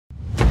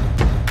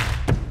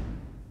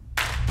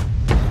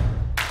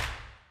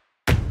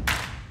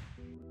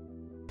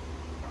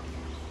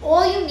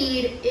all you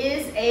need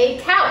is a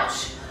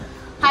couch.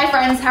 Hi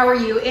friends, how are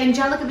you?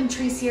 Angelica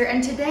Ventrice here,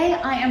 and today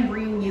I am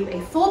bringing you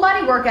a full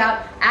body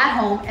workout at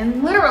home,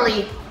 and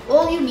literally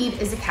all you need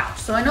is a couch.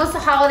 So I know it's the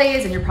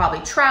holidays and you're probably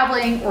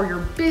traveling or you're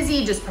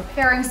busy just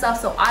preparing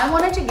stuff, so I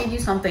wanted to give you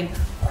something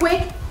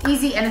quick,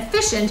 easy, and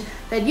efficient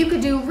that you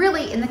could do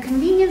really in the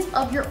convenience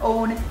of your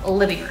own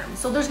living room.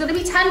 So there's gonna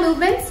be 10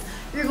 movements.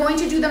 You're going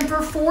to do them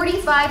for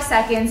 45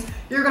 seconds.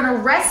 You're gonna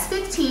rest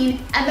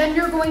 15, and then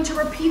you're going to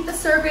repeat the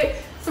circuit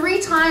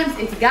 3 times.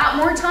 If you got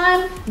more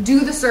time,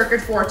 do the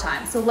circuit 4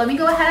 times. So let me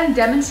go ahead and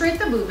demonstrate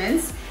the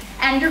movements.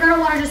 And you're gonna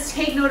wanna just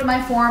take note of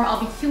my form. I'll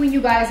be cueing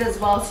you guys as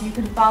well so you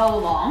can follow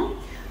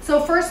along.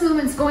 So first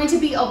movement's going to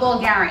be a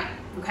Bulgarian,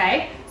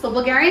 okay? So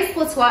Bulgarian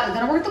split squat is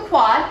gonna work the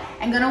quad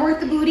and gonna work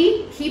the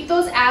booty. Keep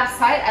those abs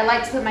tight. I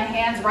like to put my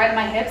hands right on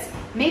my hips.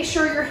 Make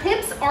sure your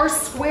hips are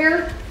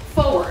squared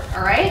forward,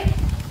 all right?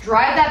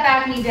 Drive that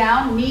back knee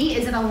down. Knee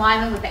is in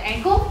alignment with the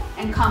ankle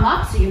and come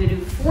up. So you're gonna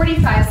do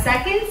 45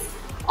 seconds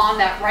on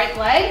that right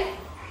leg.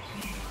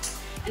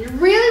 And you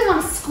really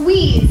wanna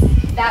squeeze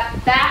that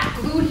back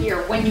glute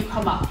here when you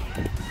come up.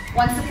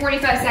 Once the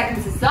 45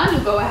 seconds is done,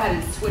 you go ahead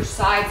and switch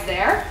sides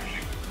there.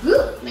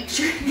 Make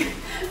sure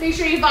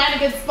you find a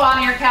good spot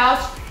on your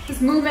couch.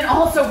 This movement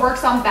also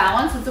works on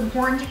balance. It's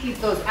important to keep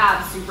those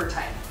abs super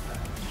tight.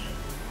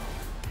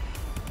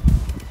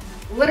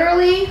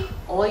 Literally,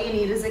 all you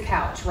need is a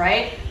couch,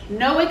 right?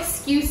 No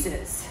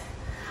excuses.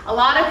 A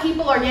lot of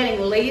people are getting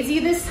lazy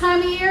this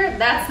time of year.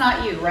 That's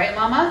not you, right,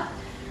 mama?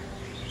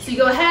 So you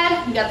go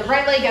ahead, you got the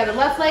right leg, you got the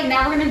left leg.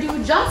 Now we're gonna do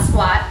a jump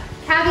squat.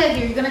 Caveat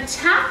here, you're gonna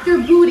tap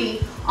your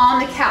booty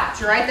on the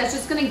couch, all right? That's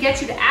just gonna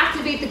get you to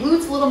activate the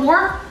glutes a little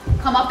more.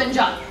 Come up and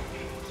jump.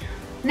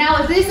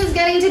 Now, if this is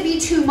getting to be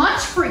too much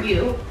for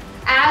you,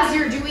 as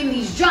you're doing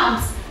these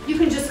jumps, you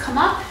can just come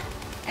up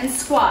and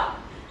squat.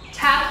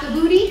 Tap the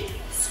booty,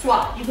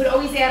 squat. You could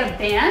always add a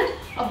band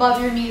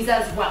above your knees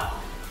as well.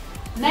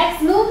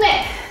 Next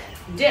movement,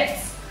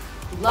 dips.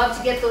 Love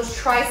to get those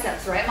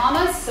triceps, right,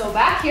 mamas? So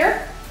back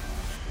here.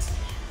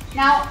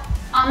 Now,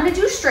 I'm gonna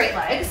do straight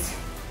legs.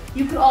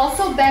 You could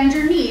also bend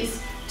your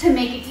knees to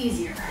make it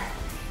easier.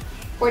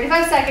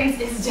 45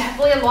 seconds is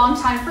definitely a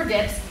long time for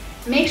dips.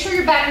 Make sure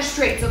your back is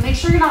straight, so make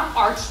sure you're not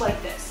arched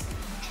like this.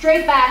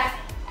 Straight back,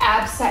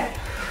 abs tight.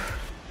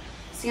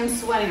 See, I'm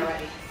sweating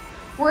already.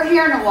 We're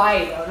here in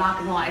Hawaii though, not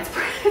gonna lie,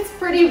 it's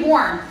pretty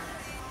warm.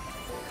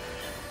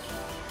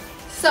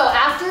 So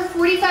after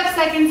 45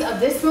 seconds of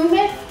this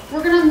movement,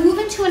 we're gonna move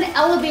into an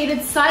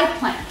elevated side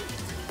plank.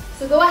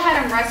 So go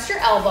ahead and rest your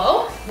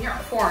elbow, your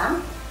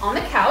forearm, on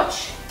the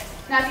couch.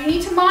 Now if you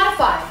need to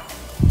modify,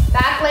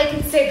 back leg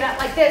can stay bent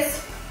like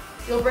this,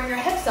 you'll bring your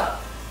hips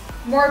up.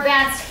 More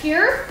advanced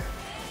here,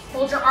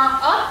 hold your arm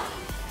up,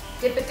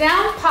 dip it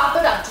down, pop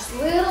it up, just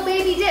little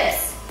baby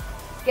dips.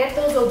 Get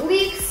those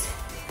obliques,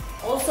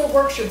 also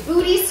works your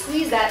booty,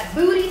 squeeze that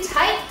booty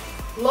tight,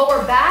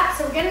 lower back,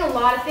 so we're getting a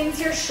lot of things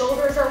here,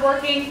 shoulders are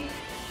working.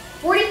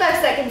 45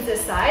 seconds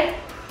this side.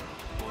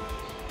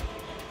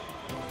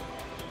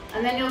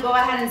 And then you'll go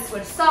ahead and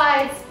switch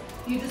sides.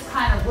 You just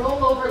kind of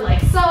roll over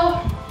like so.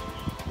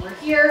 We're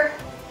here.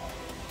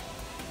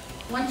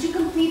 Once you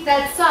complete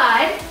that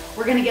side,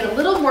 we're gonna get a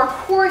little more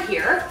core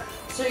here.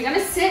 So you're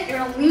gonna sit, you're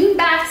gonna lean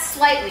back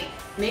slightly.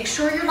 Make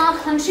sure you're not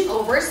hunching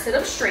over, sit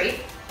up straight.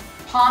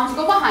 Palms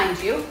go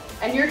behind you,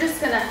 and you're just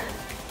gonna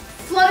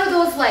flutter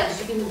those legs.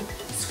 You can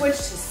switch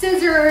to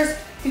scissors.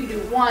 You can do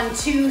 1,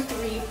 2,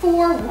 3,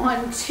 4,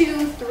 1,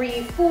 2,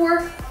 3, 4.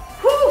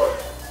 Whew.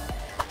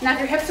 Now if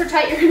your hips are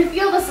tight, you're gonna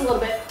feel this a little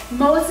bit.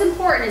 Most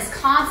important is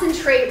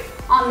concentrate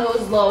on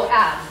those low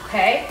abs,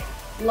 okay?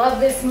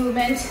 Love this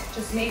movement.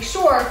 Just make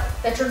sure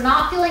that you're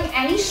not feeling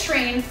any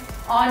strain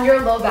on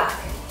your low back.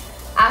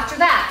 After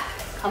that,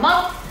 come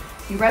up,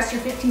 you rest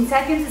your 15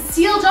 seconds,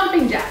 seal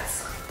jumping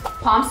jacks.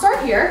 Palms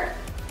start here,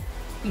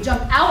 you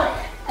jump out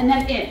and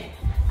then in,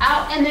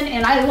 out and then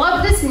in. I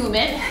love this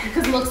movement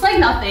because it looks like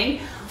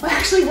nothing, but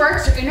actually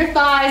works your inner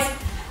thighs,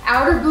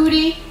 outer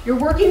booty, you're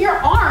working your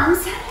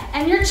arms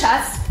and your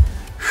chest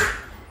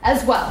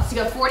as well. So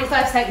you got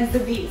 45 seconds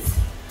of these.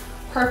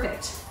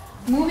 Perfect.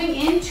 Moving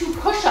into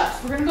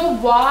push-ups. We're gonna go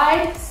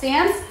wide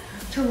stance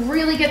to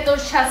really get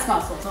those chest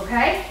muscles,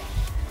 okay?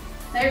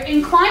 Now your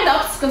inclined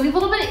ups, it's gonna be a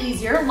little bit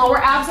easier. Lower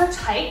abs are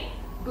tight,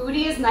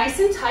 booty is nice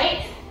and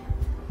tight.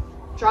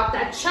 Drop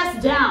that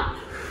chest down.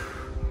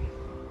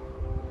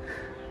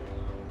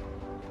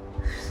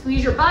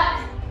 Squeeze your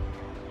butt,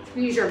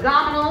 squeeze your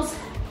abdominals.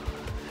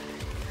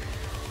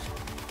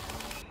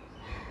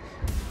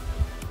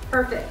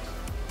 Perfect.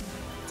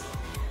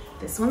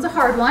 This one's a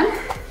hard one.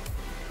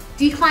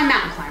 Decline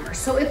mountain climbers.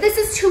 So if this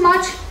is too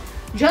much,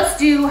 just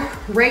do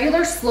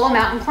regular slow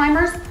mountain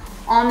climbers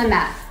on the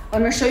mat. I'm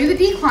gonna show you the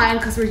decline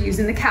because we're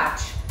using the couch.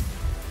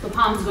 So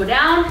palms go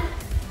down,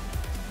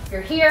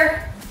 you're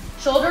here,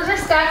 shoulders are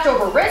stacked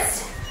over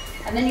wrist,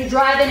 and then you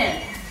drive it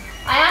in.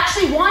 I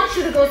actually want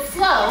you to go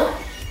slow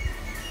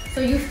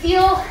so you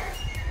feel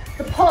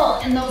the pull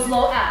in those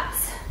low abs.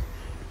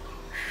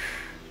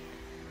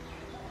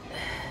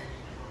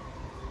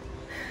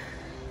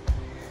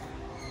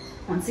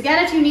 Once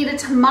again, if you needed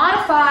to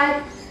modify,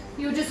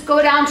 you would just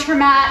go down to your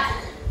mat,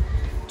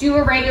 do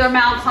a regular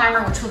mountain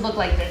climber, which would look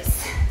like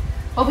this.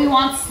 But we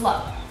want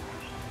slow.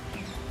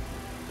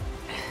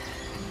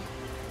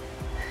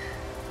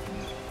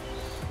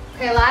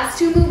 Okay, last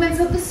 2 movements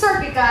of the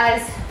circuit,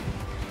 guys.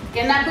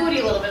 Getting that booty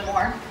a little bit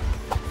more.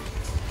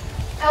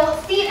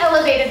 Feet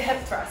elevated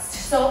hip thrust.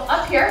 So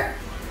up here,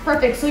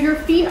 perfect. So your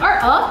feet are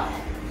up.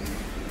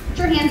 Put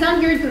your hands down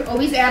here. You could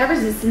always add a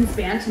resistance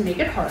band to make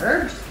it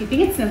harder. Just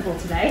keeping it simple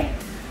today.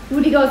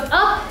 Booty goes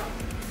up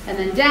and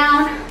then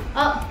down,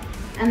 up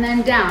and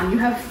then down. You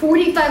have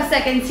 45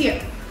 seconds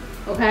here,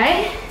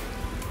 okay?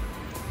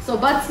 So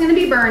butt's gonna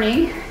be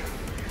burning.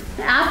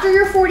 After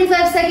your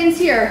 45 seconds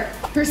here,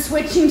 you're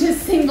switching to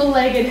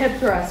single-legged hip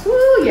thrust.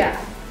 Woo, yeah.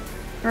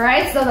 All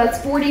right, so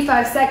that's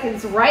 45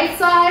 seconds right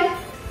side.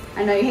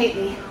 I know you hate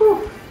me.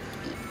 Whew.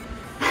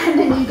 And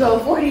then you go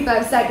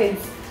 45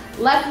 seconds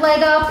left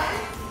leg up.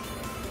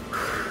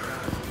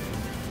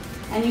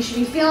 And you should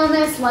be feeling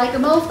this like a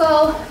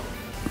mofo.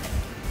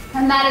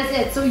 And that is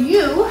it. So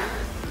you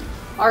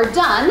are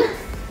done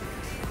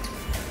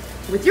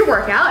with your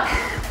workout,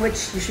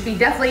 which you should be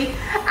definitely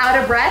out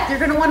of breath. You're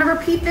gonna wanna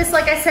repeat this,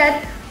 like I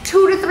said,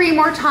 2 to 3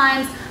 more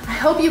times. I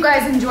hope you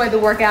guys enjoyed the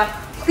workout.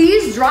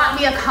 Please drop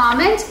me a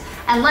comment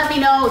and let me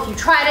know if you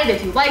tried it,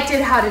 if you liked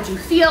it, how did you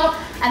feel?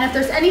 And if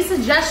there's any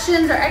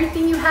suggestions or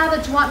anything you have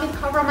that you want me to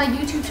cover on my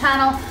YouTube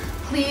channel,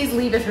 please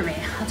leave it for me.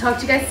 I'll talk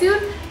to you guys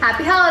soon.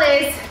 Happy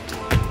holidays.